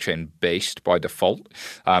being blockchain based by default.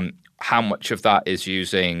 How much of that is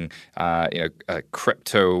using a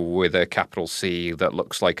crypto with a capital C that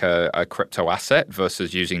looks like a crypto asset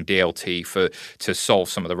versus using DLT to solve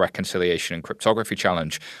some of the reconciliation and cryptography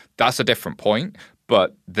challenge? That's a different point.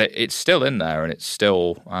 But it's still in there, and it's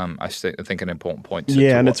still, I think, an important point to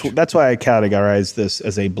and watch. That's why I categorize this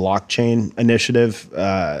as a blockchain initiative,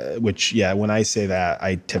 which, when I say that,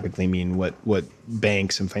 I typically mean what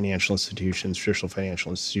banks and traditional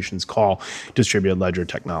financial institutions call distributed ledger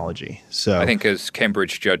technology. So I think as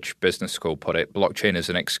Cambridge Judge Business School put it, blockchain is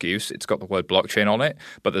an excuse. It's got the word blockchain on it,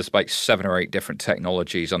 but there's like 7 or 8 different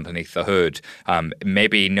technologies underneath the hood.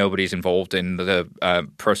 Maybe nobody's involved in the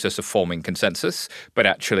process of forming consensus, but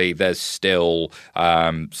actually there's still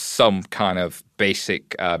some kind of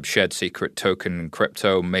basic shared secret token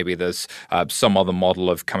crypto. Maybe there's some other model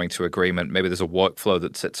of coming to agreement. Maybe there's a workflow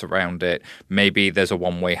that sits around it. Maybe there's a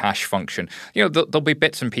one-way hash function. There'll be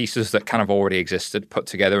bits and pieces that kind of already existed put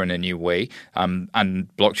together in a new way. And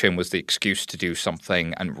blockchain was the excuse to do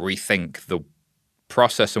something and rethink the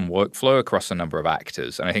process and workflow across a number of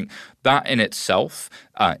actors. And I think that in itself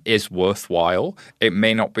is worthwhile. It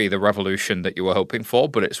may not be the revolution that you were hoping for,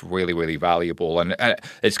 but it's really, really valuable. And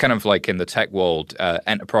it's kind of like in the tech world,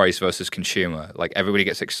 enterprise versus consumer. Like everybody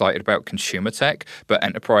gets excited about consumer tech, but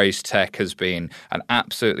enterprise tech has been an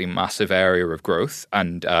absolutely massive area of growth.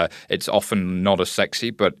 And it's often not as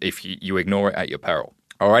sexy, but if you ignore it at your peril.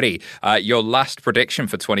 Alrighty, your last prediction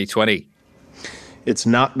for 2020. It's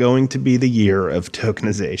not going to be the year of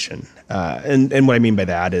tokenization. And what I mean by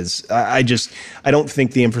that is I don't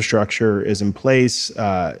think the infrastructure is in place.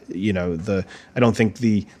 I don't think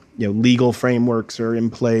the legal frameworks are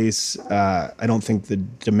in place. I don't think the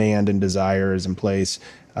demand and desire is in place.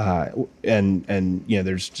 And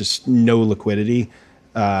there's just no liquidity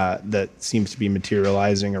that seems to be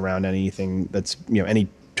materializing around anything that's, any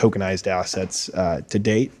tokenized assets to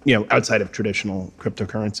date, outside of traditional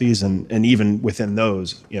cryptocurrencies, and even within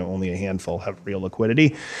those, only a handful have real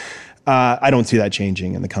liquidity. I don't see that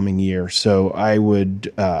changing in the coming year. So I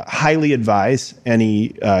would highly advise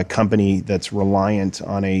any company that's reliant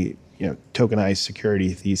on a tokenized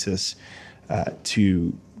security thesis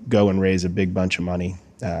to go and raise a big bunch of money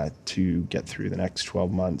to get through the next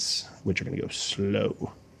 12 months, which are going to go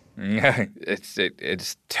slow. Yeah, it's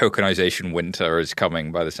tokenization winter is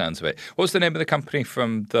coming by the sounds of it. What's the name of the company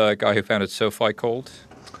from the guy who founded SoFi called?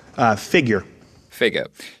 Figure. Figure.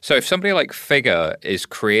 So if somebody like Figure is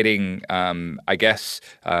creating, the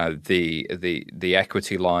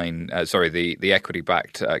equity line, the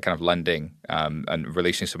equity-backed kind of lending and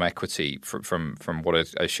releasing some equity from what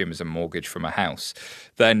I assume is a mortgage from a house,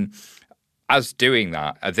 then as doing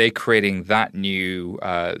that, are they creating that new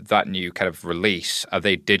kind of release? Are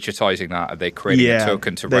they digitizing that? Are they creating a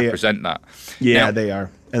token to represent that? Yeah, they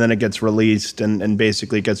are. And then it gets released and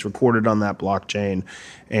basically it gets recorded on that blockchain,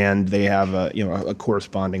 and they have a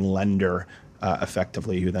corresponding lender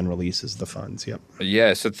effectively who then releases the funds. Yep.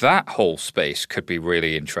 Yeah, so that whole space could be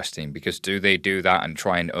really interesting because do they do that and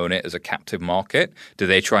try and own it as a captive market? Do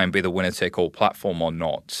they try and be the winner-take-all platform or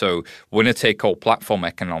not? So winner-take-all platform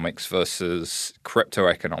economics versus crypto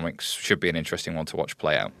economics should be an interesting one to watch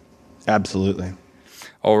play out. Absolutely.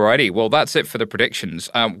 Alrighty, well, that's it for the predictions.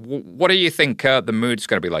 What do you think the mood's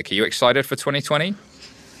going to be like? Are you excited for 2020?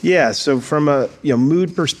 Yeah, so from a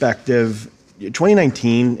mood perspective,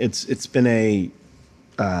 2019, it's been a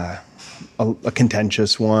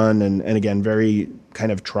contentious one, and again, very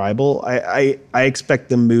kind of tribal. I expect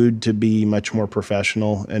the mood to be much more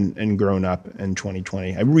professional and grown up in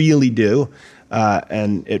 2020. I really do,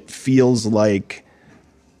 and it feels like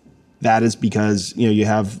that is because you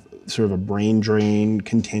have sort of a brain drain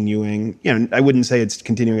continuing. I wouldn't say it's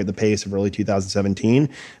continuing at the pace of early 2017,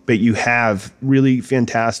 but you have really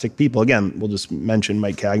fantastic people. Again, we'll just mention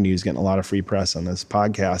Mike Cagney, who's getting a lot of free press on this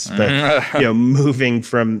podcast, but moving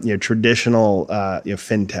from traditional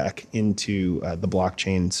fintech into the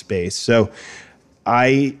blockchain space. So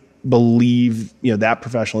I believe that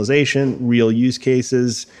professionalization, real use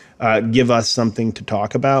cases, give us something to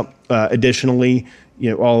talk about. Additionally,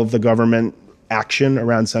 all of the government action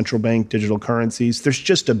around central bank digital currencies. There's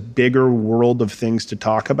just a bigger world of things to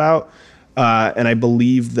talk about. And I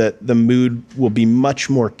believe that the mood will be much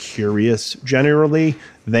more curious generally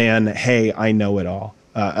than, hey, I know it all.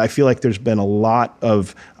 I feel like there's been a lot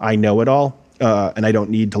of I know it all, and I don't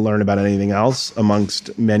need to learn about anything else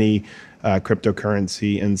amongst many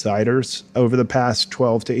cryptocurrency insiders over the past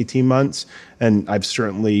 12 to 18 months. And I've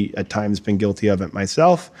certainly at times been guilty of it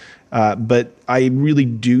myself. But I really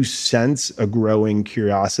do sense a growing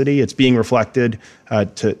curiosity. It's being reflected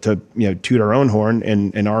to toot our own horn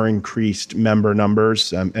in our increased member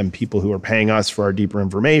numbers and people who are paying us for our deeper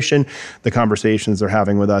information, the conversations they're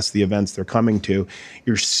having with us, the events they're coming to.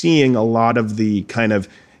 You're seeing a lot of the kind of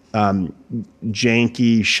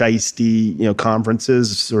janky, shisty,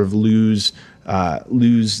 conferences sort of lose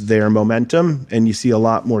their momentum, and you see a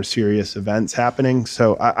lot more serious events happening.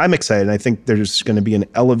 So I'm excited. I think there's going to be an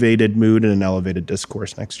elevated mood and an elevated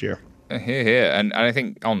discourse next year. Here. And I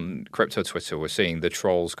think on crypto Twitter, we're seeing the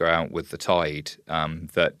trolls go out with the tide.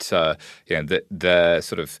 The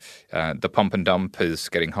sort of the pump and dump is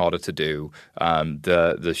getting harder to do.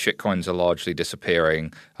 The shitcoins are largely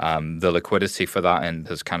disappearing. The liquidity for that end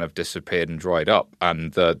has kind of disappeared and dried up,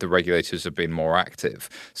 and the regulators have been more active.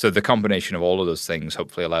 So the combination of all of those things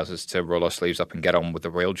hopefully allows us to roll our sleeves up and get on with the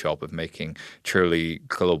real job of making truly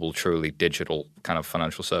global, truly digital kind of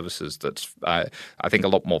financial services that's, I think, a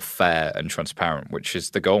lot more fair and transparent, which is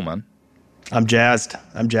the goal, man. I'm jazzed.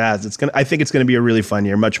 I think it's gonna be a really fun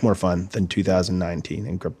year, much more fun than 2019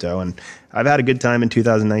 in crypto, and I've had a good time in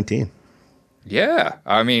 2019. Yeah,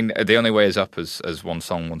 I mean, the only way is up, as one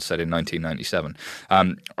song once said in 1997.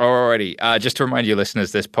 Alrighty, just to remind you,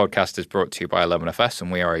 listeners, this podcast is brought to you by 11FS,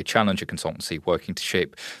 and we are a challenger consultancy working to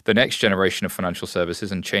shape the next generation of financial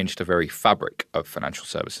services and change the very fabric of financial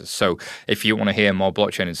services. So if you want to hear more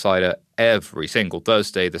Blockchain Insider every single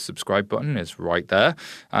Thursday, the subscribe button is right there.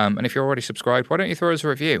 And if you're already subscribed, why don't you throw us a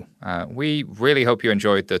review? We really hope you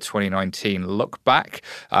enjoyed the 2019 look back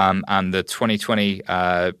and the 2020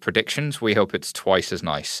 predictions. We hope it's twice as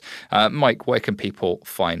nice. Mike, where can people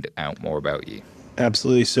find out more about you?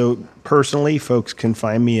 Absolutely. So personally, folks can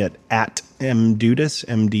find me at @mdudas,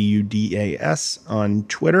 MDUDAS on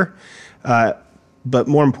Twitter. But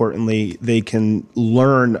more importantly, they can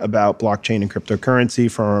learn about blockchain and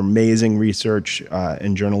cryptocurrency from our amazing research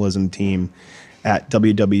and journalism team at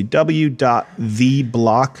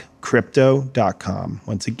www.theblockcrypto.com.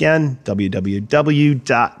 Once again,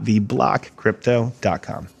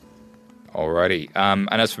 www.theblockcrypto.com. Alrighty. And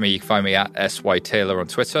as for me, you can find me at SYTaylor on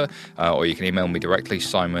Twitter, or you can email me directly,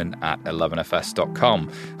 simon@11fs.com.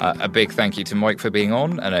 A big thank you to Mike for being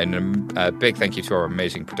on, and a big thank you to our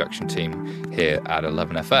amazing production team here at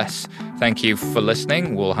 11FS. Thank you for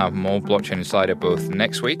listening. We'll have more Blockchain Insider both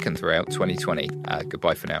next week and throughout 2020.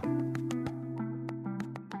 Goodbye for now.